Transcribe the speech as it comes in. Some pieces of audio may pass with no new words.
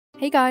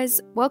Hey guys,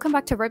 welcome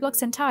back to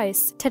Roblox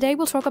Entice. Today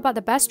we'll talk about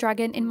the best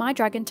dragon in My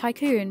Dragon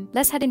Tycoon.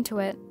 Let's head into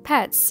it.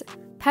 Pets.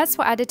 Pets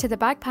were added to the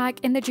backpack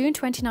in the June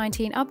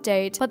 2019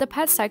 update, but the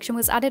pets section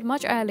was added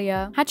much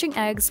earlier. Hatching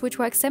eggs, which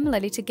work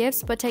similarly to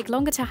gifts but take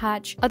longer to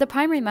hatch, are the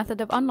primary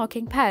method of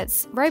unlocking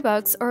pets.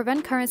 ROBUX, or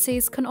event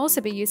currencies, can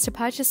also be used to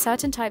purchase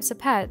certain types of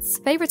pets.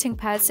 Favoriting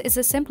pets is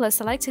as simple as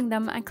selecting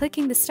them and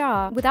clicking the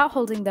star without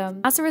holding them.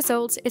 As a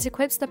result, it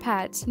equips the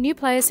pet. New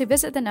players who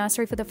visit the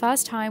nursery for the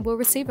first time will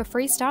receive a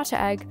free starter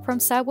egg from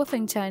Sir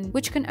Woofington,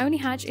 which can only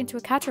hatch into a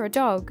cat or a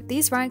dog.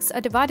 These ranks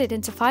are divided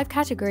into 5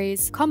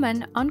 categories: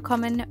 common,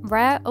 uncommon,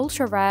 rare,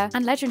 ultra rare,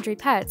 and legendary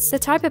pets. The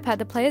type of pet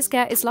the players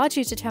get is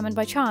largely determined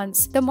by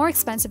chance. The more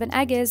expensive an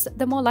egg is,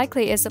 the more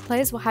likely it is that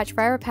players will hatch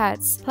rarer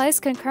pets. Players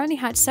can currently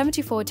hatch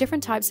 74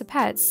 different types of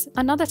pets.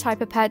 Another type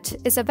of pet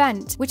is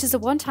event, which is a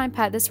one-time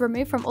pet that's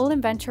removed from all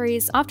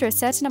inventories after a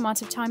certain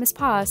amount of time has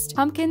passed.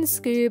 Pumpkin,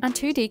 Scoob, and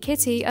 2D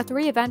Kitty are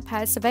 3 event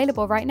pets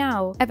available right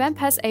now. Event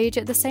pets age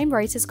at the same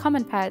rate as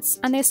common pets,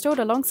 and they are stored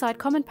alongside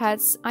common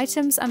pets,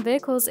 items, and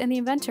vehicles in the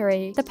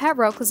inventory. The pet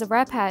rock was a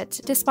rare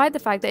pet, despite the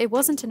fact that it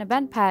wasn't an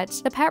event pet.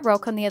 The pet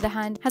rock, on the other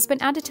hand, has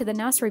been added to the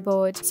nursery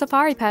board.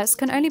 Safari pets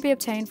can only be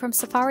obtained from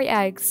safari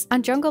eggs,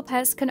 and jungle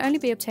pets can only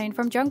be obtained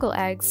from jungle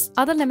eggs.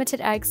 Other limited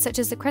eggs such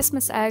as the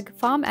Christmas egg,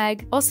 farm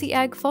egg, Aussie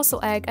egg,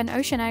 fossil egg, and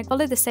ocean egg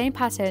follow the same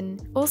pattern.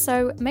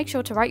 Also, make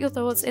sure to write your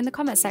thoughts in the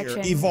comment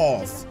section.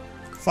 Evolve.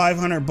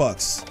 500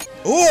 bucks.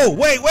 Oh,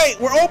 wait,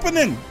 we're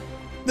opening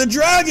the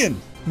dragon.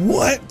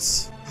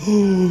 What?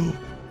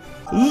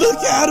 Look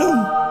at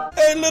him.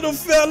 Hey, little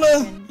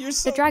fella. You're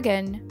so...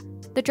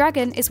 The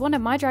dragon is one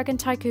of My Dragon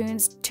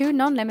Tycoon's 2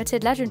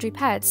 non-limited legendary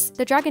pets.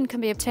 The dragon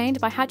can be obtained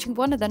by hatching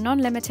one of the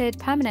non-limited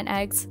permanent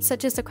eggs,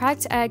 such as the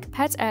cracked egg,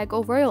 pet egg,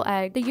 or royal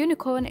egg. The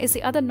unicorn is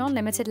the other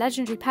non-limited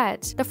legendary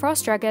pet. The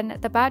frost dragon,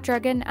 the bat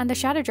dragon, and the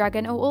shadow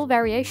dragon are all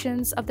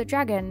variations of the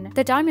dragon.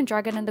 The diamond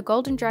dragon and the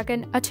golden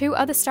dragon are 2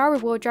 other star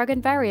reward dragon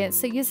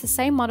variants that use the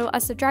same model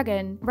as the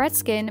dragon. Red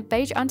skin,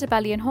 beige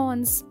underbelly and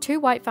horns,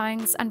 2 white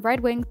fangs, and red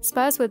wing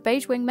spurs with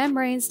beige wing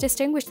membranes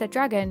distinguish the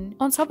dragon.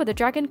 On top of the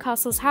dragon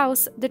castle's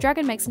house, the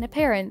dragon makes an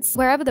appearance.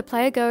 Wherever the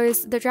player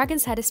goes, the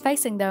dragon's head is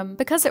facing them.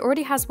 Because it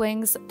already has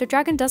wings, the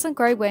dragon doesn't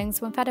grow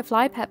wings when fed a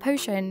fly pet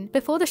potion.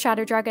 Before the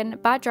shadow dragon,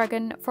 bat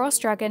dragon,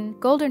 frost dragon,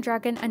 golden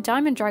dragon, and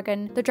diamond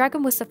dragon, the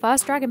dragon was the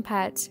first dragon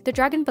pet. The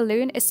dragon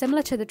balloon is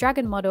similar to the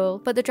dragon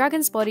model, but the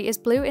dragon's body is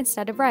blue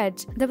instead of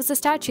red. There was a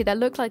statue that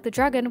looked like the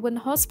dragon when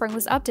the hot spring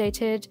was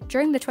updated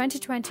during the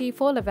 2020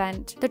 fall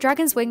event. The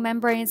dragon's wing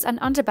membranes and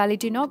underbelly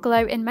do not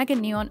glow in mega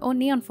neon or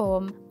neon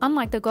form,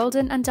 unlike the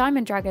golden and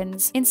diamond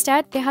dragons.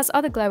 Instead, it has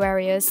other glow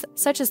areas,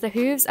 such as the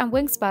hooves and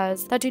wing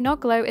spurs, that do not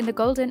glow in the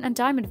golden and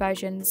diamond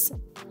versions.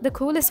 The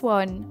coolest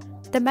one.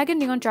 The Mega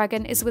Neon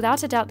Dragon is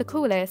without a doubt the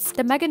coolest.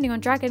 The Mega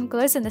Neon Dragon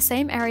glows in the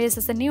same areas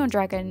as the Neon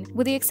Dragon,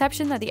 with the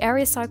exception that the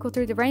areas cycle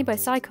through the rainbow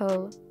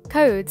cycle.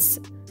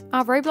 Codes.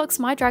 Our Roblox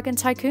My Dragon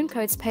Tycoon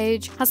codes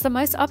page has the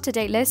most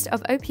up-to-date list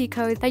of OP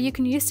codes that you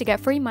can use to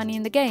get free money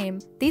in the game.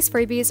 These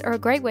freebies are a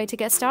great way to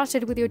get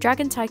started with your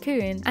Dragon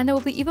Tycoon, and there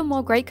will be even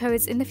more great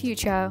codes in the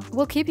future.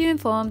 We'll keep you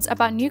informed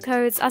about new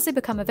codes as they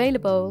become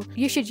available.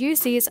 You should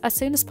use these as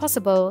soon as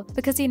possible,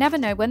 because you never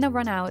know when they'll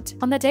run out.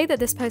 On the day that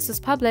this post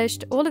was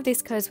published, all of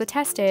these codes were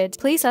tested.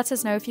 Please let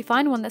us know if you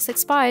find one that's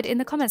expired in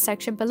the comment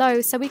section below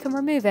so we can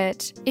remove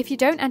it. If you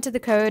don't enter the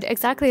code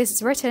exactly as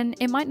it's written,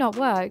 it might not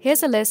work.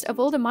 Here's a list of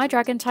all the My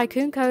Dragon Tycoon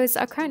codes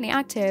are currently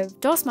active.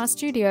 Dosma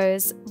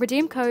Studios,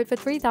 redeem code for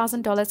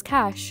 $3,000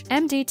 cash.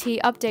 MDT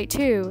Update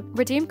 2,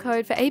 redeem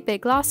code for 8-bit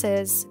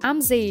glasses.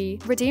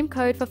 AMZ, redeem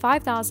code for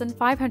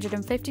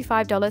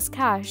 $5,555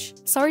 cash.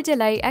 Sorry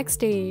Delay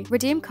XD,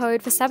 redeem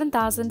code for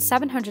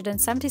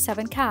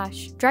 $7,777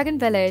 cash. Dragon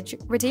Village,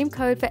 redeem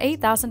code for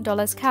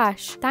 $8,000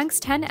 cash. Thanks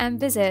 10M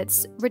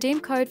Visits,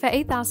 redeem code for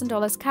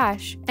 $8,000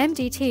 cash.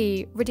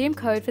 MDT, redeem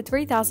code for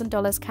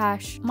 $3,000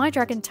 cash. My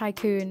Dragon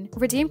Tycoon,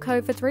 redeem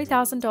code for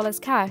 $3,000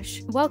 cash.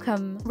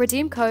 Welcome,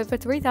 redeem code for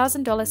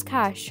 $3,000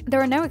 cash. There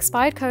are no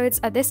expired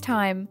codes at this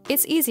time.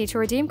 It's easy to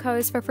redeem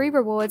codes for free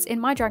rewards in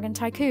My Dragon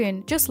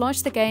Tycoon. Just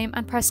launch the game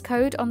and press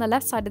code on the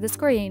left side of the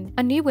screen.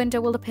 A new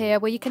window will appear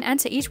where you can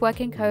enter each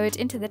working code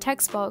into the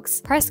text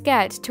box. Press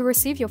get to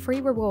receive your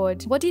free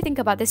reward. What do you think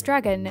about this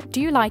dragon?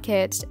 Do you like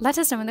it? Let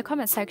us know in the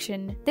comment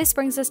section. This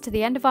brings us to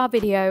the end of our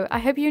video. I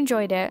hope you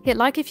enjoyed it. Hit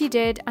like if you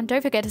did, and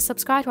don't forget to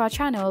subscribe to our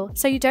channel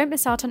so you don't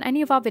miss out on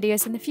any of our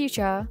videos in the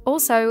future.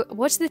 Also,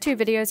 watch the 2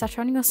 videos that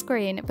are on your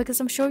screen, because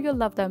I'm sure you'll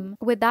love them.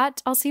 With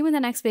that, I'll see you in the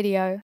next video.